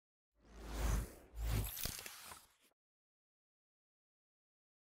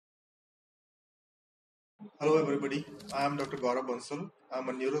Hello everybody, I am Dr. Gaurav Bansal. I am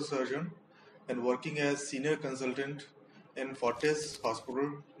a neurosurgeon and working as senior consultant in Fortis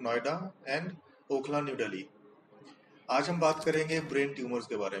Hospital, Noida and Okhla, New Delhi. आज हम बात करेंगे brain tumours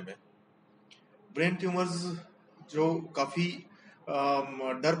के बारे में। Brain tumours जो काफ़ी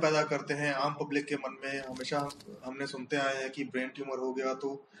डर पैदा करते हैं आम पब्लिक के मन में। हमेशा हमने सुनते आए हैं कि ब्रेन ट्यूमर हो गया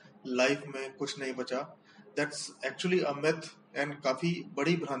तो लाइफ में कुछ नहीं बचा। That's actually a myth and काफ़ी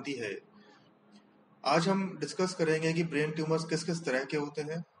बड़ी भ्रांति है। आज हम डिस्कस करेंगे कि ब्रेन ट्यूमर्स किस किस तरह के होते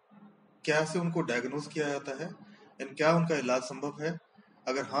हैं, कैसे उनको डायग्नोज किया जाता है एंड क्या उनका इलाज संभव है।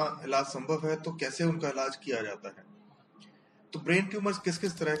 अगर हाँ इलाज संभव है तो कैसे उनका इलाज किया जाता है। तो ब्रेन ट्यूमर्स किस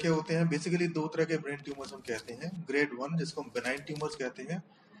किस तरह के होते हैं? बेसिकली दो तरह के ब्रेन ट्यूमर्स हम कहते हैं, ग्रेड 1 जिसको हम बेनाइन ट्यूमर्स कहते हैं,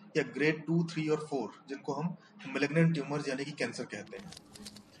 या ग्रेड 2, 3 और 4 जिनको हम मैलिग्नेंट ट्यूमर्स यानी कि कैंसर कहते हैं।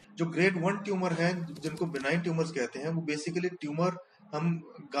 जो ग्रेड 1 ट्यूमर है जिनको बेनाइन ट्यूमर्स कहते हैं, वो बेसिकली ट्यूमर हम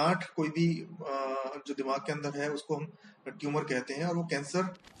गांठ कोई भी जो दिमाग के अंदर है उसको हम ट्यूमर कहते हैं और वो कैंसर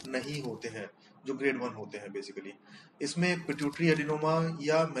नहीं होते हैं जो ग्रेड 1 होते हैं। बेसिकली इसमें पिट्यूटरी एडिनोमा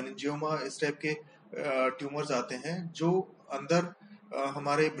या मेनिंजियोमा इस टाइप के ट्यूमर्स आते हैं जो अंदर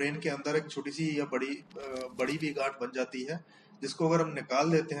हमारे ब्रेन के अंदर एक छोटी सी या बड़ी भी गांठ बन जाती है, जिसको अगर हम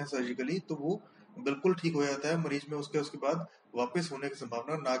निकाल देते हैं सर्जिकली तो वो बिल्कुल ठीक हो जाता है मरीज में। उसके बाद वापस होने की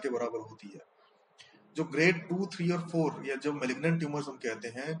संभावना ना के बराबर होती है। जो ग्रेड 2, 3 और 4 या जो मैलिग्नेंट ट्यूमर्स हम कहते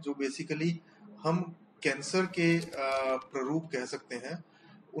हैं, जो बेसिकली हम कैंसर के प्ररूप कह सकते हैं,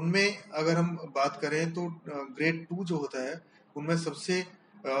 उनमें अगर हम बात करें तो ग्रेड 2 जो होता है उनमें सबसे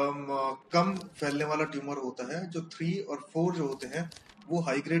कम फैलने वाला ट्यूमर होता है। जो 3 और 4 जो होते हैं वो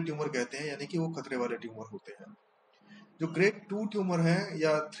हाई ग्रेड ट्यूमर कहते हैं, यानी कि वो खतरे वाले ट्यूमर होते हैं। जो ग्रेड 2 ट्यूमर है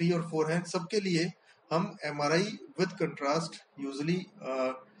या 3 और 4 हैं, सबके लिए हम MRI with contrast usually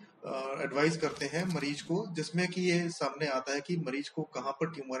advice करते हैं मरीज को, जिसमें कि ये सामने आता है कि मरीज को कहाँ पर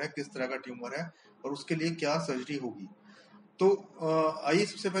ट्यूमर है, किस तरह का ट्यूमर है और उसके लिए क्या सर्जरी होगी। तो आइए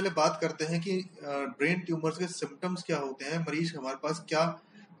सबसे पहले बात करते हैं कि ब्रेन ट्यूमर्स के सिम्टम्स क्या होते हैं, मरीज हमारे पास क्या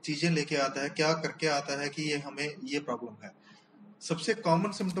चीजें लेके आता है, क्या करके आता है कि ये हमें ये प्रॉब्लम है। सबसे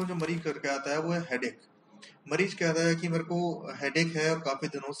कॉमन सिम्टम जो मरीज करके आता है वो है हेडेक। मरीज कहता है कि मेरे को हेडेक है और काफी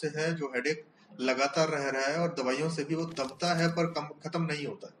दिनों से है, जो हेडेक लगातार रह रहा है और दवाइयों से भी वो दबता है पर खत्म नहीं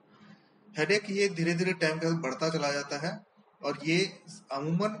होता। हेडेक ये धीरे धीरे टाइम के साथ बढ़ता चला जाता है और ये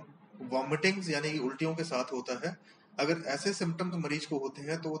अमूमन वॉमिटिंग्स यानी कि उल्टियों के साथ होता है। अगर ऐसे सिम्टम्स मरीज को होते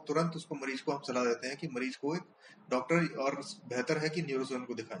हैं तो वो तुरंत उसको मरीज को हम सलाह देते हैं कि मरीज को एक डॉक्टर और बेहतर है कि न्यूरोसर्जन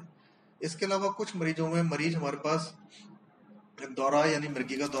को दिखाएं। इसके अलावा कुछ मरीजों में मरीज हमारे पास दौरा यानी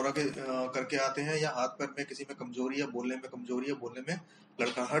मृगी का दौरा करके आते हैं, या हाथ पैर में किसी में कमजोरी या बोलने में कमजोरी या बोलने में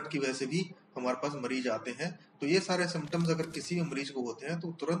लड़खड़ाहट की वजह से भी हमारे पास मरीज आते हैं। तो ये सारे सिम्टम्स अगर किसी भी मरीज को होते हैं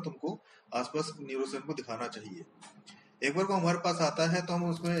तो तुरंत उनको आसपास न्यूरोसर्जन को दिखाना चाहिए। एक बार वो हमारे पास आता है तो हम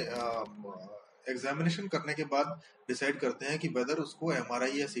उसमें एग्जामिनेशन करने के बाद डिसाइड करते हैं कि वेदर उसको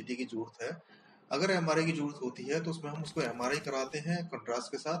एमआरआई या सीटी की जरूरत है। अगर एमआरआई की जरूरत होती है तो उसमें हम उसको एमआरआई कराते हैं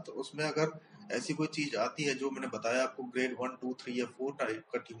कंट्रास्ट के साथ। उसमें अगर ऐसी कोई चीज आती है जो मैंने बताया आपको, ग्रेड 1, 2, 3 या 4 टाइप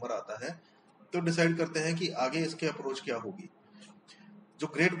का ट्यूमर आता है, तो डिसाइड करते हैं कि आगे इसके अप्रोच क्या होगी। जो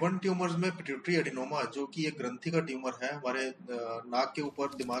ग्रेड 1 ट्यूमर्स में पिट्यूटरी एडिनोमा, जो कि एक ग्रंथि का ट्यूमर है हमारे नाक के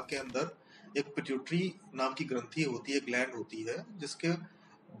ऊपर दिमाग के अंदर, एक पिट्यूटरी नाम की ग्रंथि होती है, ग्लैंड होती है, जिसके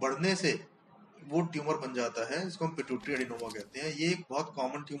बढ़ने से वो ट्यूमर बन जाता है, इसको हम पिट्यूटरी एडिनोमा कहते हैं। ये एक बहुत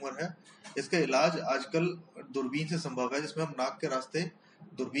कॉमन ट्यूमर है। इसका इलाज आजकल दूरबीन से संभव है, जिसमें हम नाक के रास्ते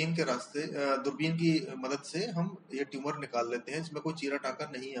दूरबीन की मदद से हम ये ट्यूमर निकाल लेते हैं, जिसमें कोई चीरा टाका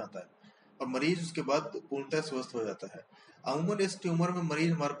नहीं आता है और मरीज उसके बाद पूर्णतः स्वस्थ हो जाता है। अमूमन इस ट्यूमर में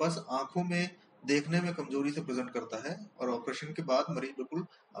मरीज हमारे पास आंखों में देखने में कमजोरी से प्रेजेंट करता है और ऑपरेशन के बाद मरीज बिल्कुल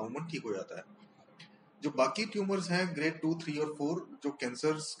अमूमन ठीक हो जाता है। जो बाकी ट्यूमर्स हैं ग्रेड 2, 3 और 4 जो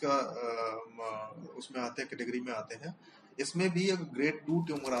कैंसर्स का उसमें आते हैं, कैटेगरी में आते हैं, इसमें भी एक ग्रेड 2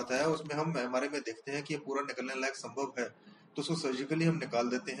 ट्यूमर आता है। उसमें हम एमआरआई में देखते हैं कि ये पूरा निकलने लायक संभव है तो उसको सर्जिकली हम निकाल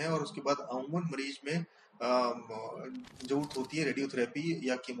देते हैं और उसके बाद अमूमन मरीज में जरूरत होती है रेडियोथेरेपी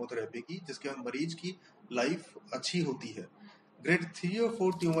या कीमोथेरेपी की, जिसके बाद मरीज की लाइफ अच्छी होती है। ग्रेड 3 और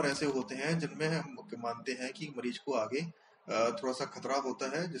 4 ट्यूमर ऐसे होते हैं जिनमें हम मानते हैं कि मरीज को आगे थोड़ा सा खतरा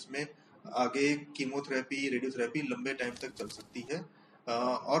होता है, जिसमें आगे कीमोथेरेपी, रेडियोथेरेपी लंबे टाइम तक चल सकती है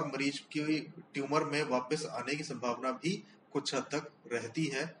और मरीज की ट्यूमर में वापस आने की संभावना भी कुछ हद तक रहती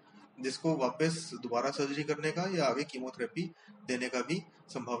है, जिसको वापस दोबारा सर्जरी करने का या आगे कीमोथेरेपी देने का भी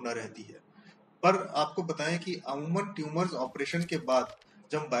संभावना रहती है। पर आपको बताएं कि अमूमन ट्यूमर्स ऑपरेशन के बाद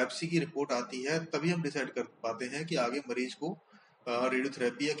जब बायोप्सी की रिपोर्ट आती है तभी हम डिसाइड कर पाते हैं कि आगे मरीज को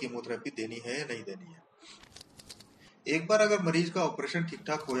रेडियोथेरेपी या कीमोथेरेपी देनी है या नहीं देनी है। एक बार अगर मरीज का ऑपरेशन ठीक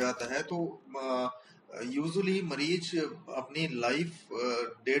ठाक हो जाता है तो यूजुअली मरीज अपनी लाइफ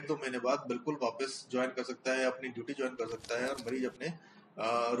 1.5-2 महीने बाद बिल्कुल वापस ज्वाइन कर सकता है, अपनी ड्यूटी ज्वाइन कर सकता है और मरीज अपने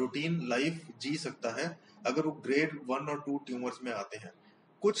रूटीन लाइफ जी सकता है अगर वो ग्रेड 1 और 2 ट्यूमर्स में आते हैं।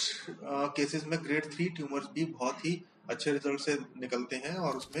 कुछ केसेस में ग्रेड 3 ट्यूमर्स भी बहुत ही अच्छे रिजल्ट से निकलते हैं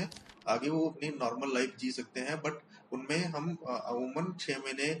और उसमें आगे वो अपनी नॉर्मल लाइफ जी सकते हैं, बट उनमें हम अमूमन 6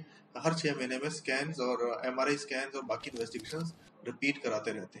 महीने, हर 6 महीने में स्कैन्स और MRI स्कैन्स और बाकी इन्वेस्टिगेशंस रिपीट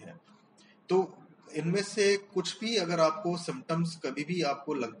कराते रहते हैं। तो इनमें से कुछ भी अगर आपको सिम्टम्स कभी भी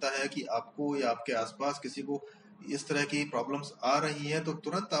आपको लगता है कि आपको या आपके आसपास किसी को इस तरह की प्रॉब्लम्स आ रही हैं, तो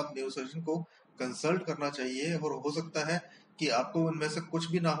तुरंत आप न्यूरोसर्जन को कंसल्ट करना चाहिए। और हो सकता है कि आपको इनमें से कुछ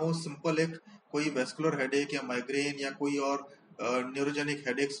भी ना हो, सिंपल एक कोई वेस्कुलर हेडेक या माइग्रेन या कोई और न्यूरोजेनिक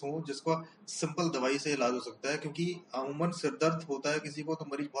हेडेक्स हो जिसको सिंपल दवाई से इलाज हो सकता है। क्योंकि अमूमन सिर दर्द होता है किसी को तो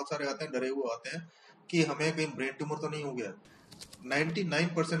मरीज बहुत सारे आते हैं, डरे हुए आते हैं कि हमें कहीं ब्रेन ट्यूमर तो नहीं हो गया।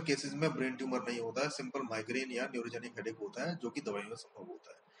 99% केसेस में ब्रेन ट्यूमर नहीं होता है, सिंपल माइग्रेन या न्यूरोजेनिक हेडेक होता है जो कि दवाइयों से संभव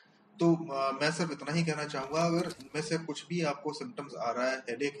होता है। तो मैं सिर्फ इतना ही कहना चाहूंगा, अगर इनमें से कुछ भी आपको सिम्टम्स आ रहा है,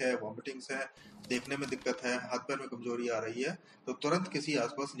 हेडेक है, वॉमिटिंग्स है, देखने में दिक्कत है, हाथ पैर में कमजोरी आ रही है, तो तुरंत किसी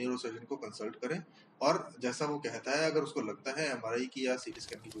आसपास न्यूरोसर्जन को कंसल्ट करें। और जैसा वो कहता है, अगर उसको लगता है MRI की या CT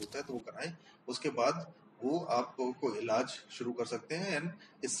स्कैन की जरूरत है तो वो कराएं। उसके बाद वो आपको इलाज शुरू कर सकते हैं एंड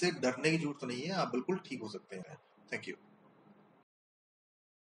इससे डरने की जरूरत नहीं है, आप बिल्कुल ठीक हो सकते हैं। Thank you.